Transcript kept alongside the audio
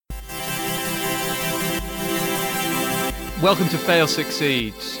Welcome to Fail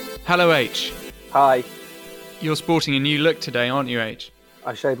Succeeds. Hello, H. Hi. You're sporting a new look today, aren't you, H?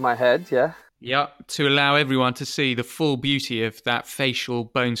 I shaved my head, yeah. Yeah, to allow everyone to see the full beauty of that facial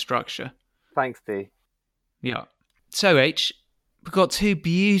bone structure. Thanks, D. Yeah. So, H, we've got two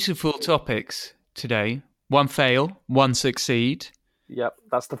beautiful topics today. One fail, one succeed. Yep,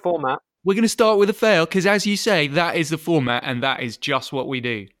 that's the format. We're going to start with a fail because, as you say, that is the format and that is just what we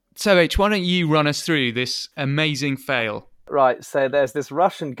do. So, H, why don't you run us through this amazing fail? Right, so there's this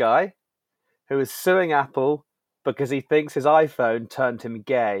Russian guy who is suing Apple because he thinks his iPhone turned him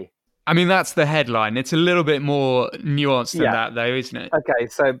gay. I mean, that's the headline. It's a little bit more nuanced than that, though, isn't it? Okay,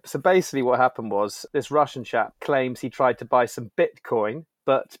 so basically what happened was this Russian chap claims he tried to buy some Bitcoin,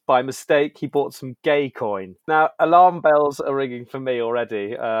 but by mistake he bought some gay coin. Now, alarm bells are ringing for me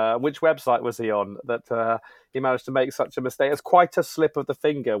already. Which website was he on that he managed to make such a mistake? It's quite a slip of the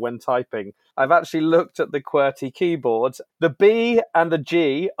finger when typing. I've actually looked at the QWERTY keyboard. The B and the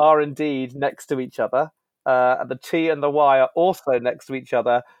G are indeed next to each other. And the T and the Y are also next to each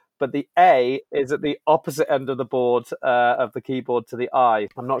other. But the A is at the opposite end of the board of the keyboard to the I.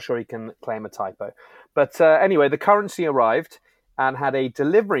 I'm not sure he can claim a typo. But anyway, the currency arrived and had a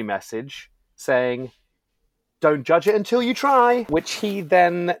delivery message saying, "Don't judge it until you try," which he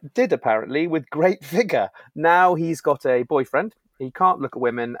then did apparently with great vigor. Now he's got a boyfriend. He can't look at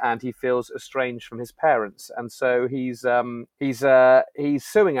women, and he feels estranged from his parents, and so he's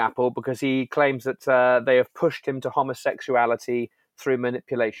suing Apple because he claims that they have pushed him to homosexuality through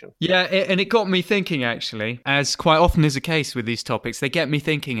manipulation. Yeah, and it got me thinking, actually, as quite often is the case with these topics, they get me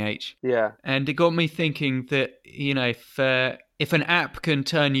thinking, H. Yeah. And it got me thinking that, you know, if an app can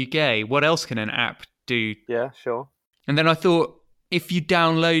turn you gay, what else can an app do? Yeah, sure. And then I thought, if you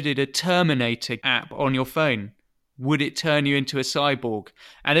downloaded a Terminator app on your phone, would it turn you into a cyborg?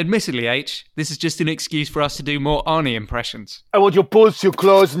 And admittedly, H, this is just an excuse for us to do more Arnie impressions. I want your boots, your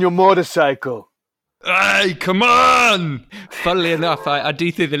clothes, and your motorcycle. Hey, come on! Funnily enough, I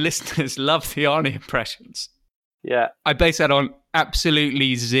do think the listeners love the Arnie impressions. Yeah. I base that on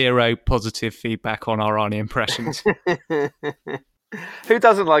absolutely zero positive feedback on our Arnie impressions. Who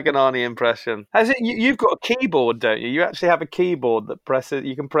doesn't like an Arnie impression? You've got a keyboard, don't you? You actually have a keyboard that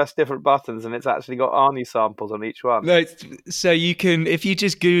you can press different buttons, and it's actually got Arnie samples on each one. No, so you can, if you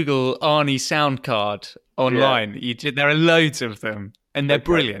just Google Arnie sound card online, there are loads of them, and they're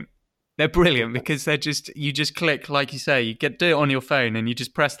brilliant. They're brilliant because you just click, like you say, do it on your phone and you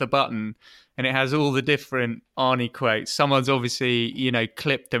just press the button and it has all the different Arnie quotes. Someone's obviously,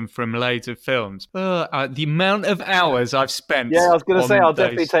 clipped them from loads of films. The amount of hours I've spent. Yeah, I was going to say, I'll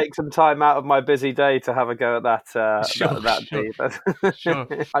definitely take some time out of my busy day to have a go at that. Sure.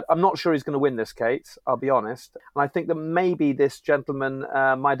 I'm not sure he's going to win this case, I'll be honest. And I think that maybe this gentleman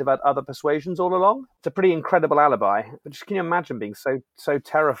might have had other persuasions all along. It's a pretty incredible alibi. But just can you imagine being so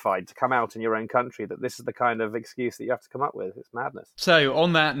terrified to come out in your own country that this is the kind of excuse that you have to come up with? It's madness. So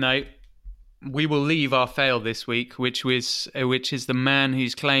on that note, we will leave our fail this week, which is the man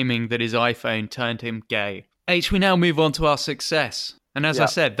who's claiming that his iPhone turned him gay. H, we now move on to our success. And as I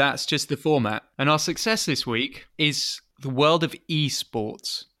said, that's just the format. And our success this week is the world of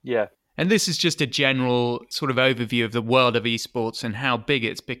esports. Yeah. And this is just a general sort of overview of the world of esports and how big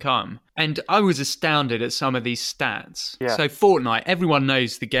it's become. And I was astounded at some of these stats. Yeah. So Fortnite, everyone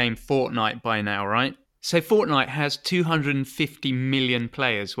knows the game Fortnite by now, right? So Fortnite has 250 million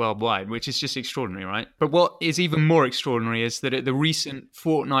players worldwide, which is just extraordinary, right? But what is even more extraordinary is that at the recent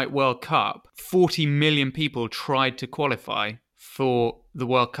Fortnite World Cup, 40 million people tried to qualify for the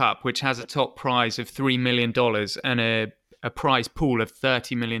World Cup, which has a top prize of $3 million and a prize pool of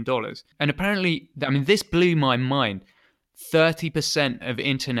 $30 million. And apparently, I mean, this blew my mind. 30% of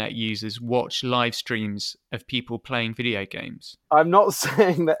internet users watch live streams of people playing video games. I'm not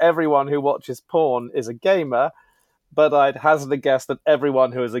saying that everyone who watches porn is a gamer, but I'd hazard a guess that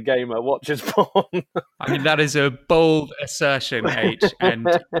everyone who is a gamer watches porn. I mean, that is a bold assertion, H, and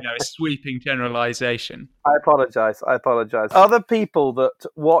a sweeping generalization. I apologize. Are the people that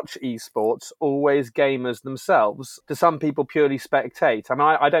watch esports always gamers themselves? Do some people purely spectate? I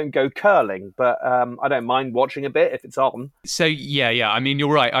mean, I don't go curling, but I don't mind watching a bit if it's on. So, yeah. I mean,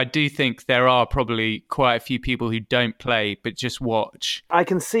 you're right. I do think there are probably quite a few people who don't play, but just watch. I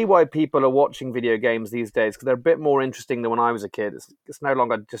can see why people are watching video games these days, because they're a bit more interesting than when I was a kid. It's no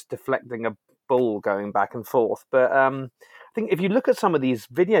longer just deflecting a ball going back and forth. But I think if you look at some of these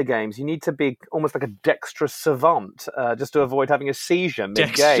video games, you need to be almost like a dexterous savant just to avoid having a seizure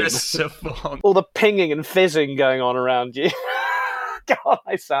mid-game. Dexterous savant. All the pinging and fizzing going on around you. God,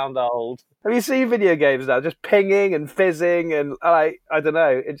 I sound old. Have you seen video games now? Just pinging and fizzing and I don't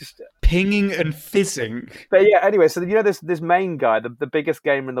know. It just Pinging and fizzing. But yeah, anyway, so you know this main guy, the biggest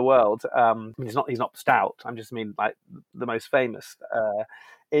gamer in the world. He's not stout. I just mean like the most famous.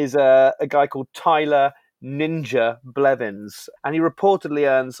 Is a guy called Tyler Ninja Blevins, and he reportedly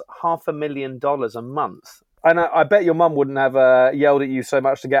earns $500,000 a month. And I bet your mum wouldn't have yelled at you so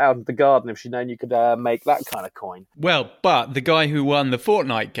much to get out of the garden if she'd known you could make that kind of coin. Well, but the guy who won the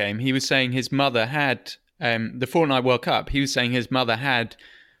Fortnite game, he was saying his mother had the Fortnite World Cup. He was saying his mother had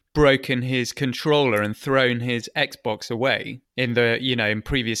broken his controller and thrown his Xbox away in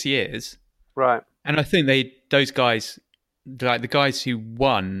previous years. Right. And I think those guys, like the guys who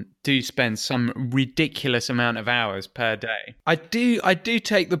won, do spend some ridiculous amount of hours per day. I do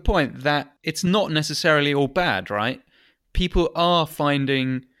take the point that it's not necessarily all bad, right? People are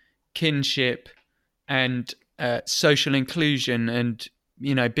finding kinship and social inclusion and,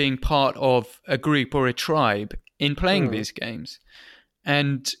 being part of a group or a tribe in playing these games.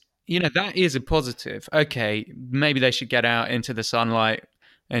 And, that is a positive. Okay, maybe they should get out into the sunlight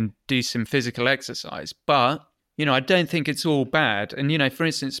and do some physical exercise. But, I don't think it's all bad. And, for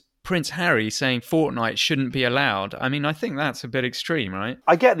instance, Prince Harry saying Fortnite shouldn't be allowed. I mean, I think that's a bit extreme, right?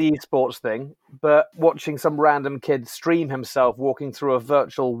 I get the esports thing, but watching some random kid stream himself walking through a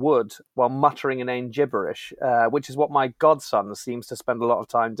virtual wood while muttering inane gibberish, which is what my godson seems to spend a lot of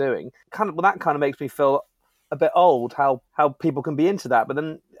time doing, that kind of makes me feel a bit old, how people can be into that. But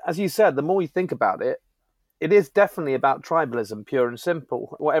then, as you said, the more you think about it, it is definitely about tribalism, pure and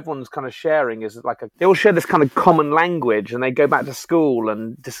simple. What everyone's kind of sharing is they all share this kind of common language, and they go back to school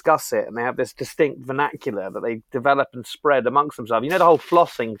and discuss it, and they have this distinct vernacular that they develop and spread amongst themselves. The whole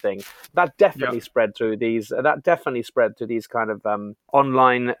flossing thing, that definitely spread through these. That definitely spread through these kind of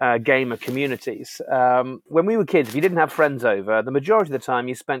online gamer communities. When we were kids, if you didn't have friends over, the majority of the time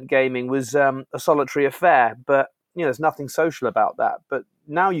you spent gaming was a solitary affair, but there's nothing social about that. But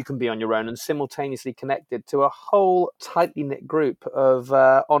now you can be on your own and simultaneously connected to a whole tightly knit group of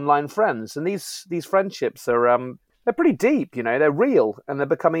online friends. And these friendships are they're pretty deep, they're real, and they're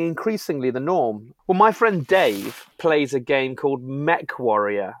becoming increasingly the norm. Well, my friend Dave plays a game called Mech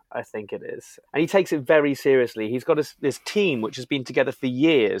Warrior, I think it is. And he takes it very seriously. He's got this team which has been together for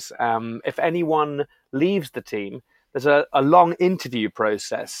years. If anyone leaves the team, there's a long interview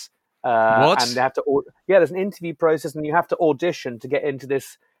process. What? And they have to, there's an interview process, and you have to audition to get into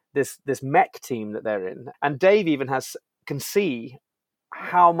this mech team that they're in. And Dave even can see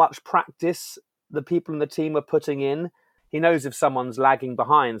how much practice the people in the team are putting in. He knows if someone's lagging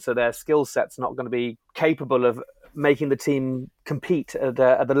behind, so their skill set's not going to be capable of making the team compete at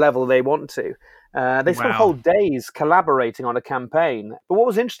the level they want to. They spent whole days collaborating on a campaign. But what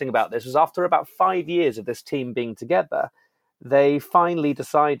was interesting about this was after about 5 years of this team being together, they finally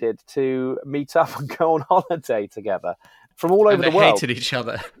decided to meet up and go on holiday together from all over the world. They hated each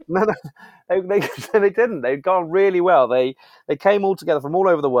other. No, they didn't. They'd gone really well. They came all together from all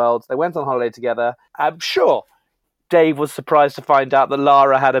over the world. They went on holiday together. I'm sure Dave was surprised to find out that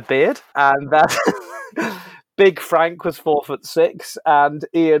Lara had a beard, and that Big Frank was 4'6", and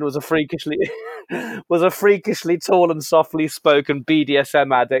Ian was a freakishly tall and softly spoken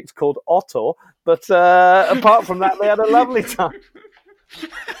BDSM addict called Otto. But apart from that, they had a lovely time.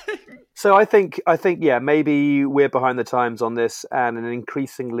 So I think, maybe we're behind the times on this, and an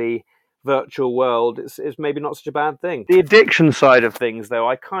increasingly virtual world is maybe not such a bad thing. The addiction side of things, though,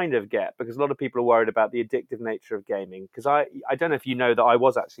 I kind of get, because a lot of people are worried about the addictive nature of gaming. Because I don't know if you know that I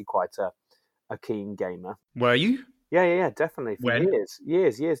was actually quite a keen gamer. Were you? Yeah, definitely. For when?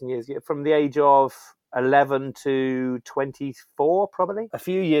 Years and years. From the age of 11 to 24, probably. A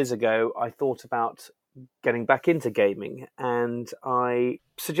few years ago, I thought about getting back into gaming, and I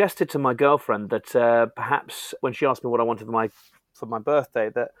suggested to my girlfriend that perhaps when she asked me what I wanted for my birthday,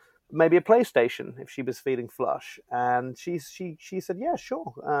 that maybe a PlayStation if she was feeling flush. And she said, yeah,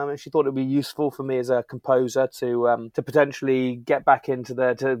 sure. And she thought it would be useful for me as a composer to potentially get back into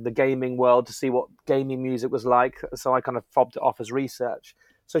the gaming world, to see what gaming music was like. So I kind of fobbed it off as research.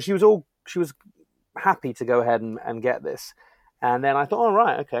 So she was happy to go ahead and get this. And then I thought, all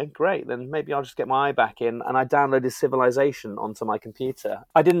right, okay, great. Then maybe I'll just get my eye back in. And I downloaded Civilization onto my computer.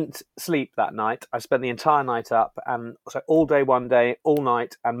 I didn't sleep that night. I spent the entire night up, and so all day one day, all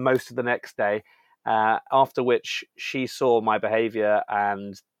night, and most of the next day. After which she saw my behavior,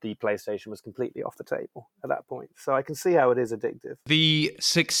 and the PlayStation was completely off the table at that point. So I can see how it is addictive. The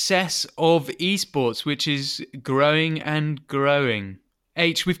success of esports, which is growing and growing.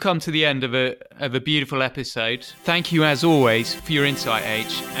 H, we've come to the end of a beautiful episode. Thank you, as always, for your insight,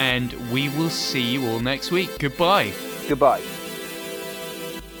 H, and we will see you all next week. Goodbye. Goodbye.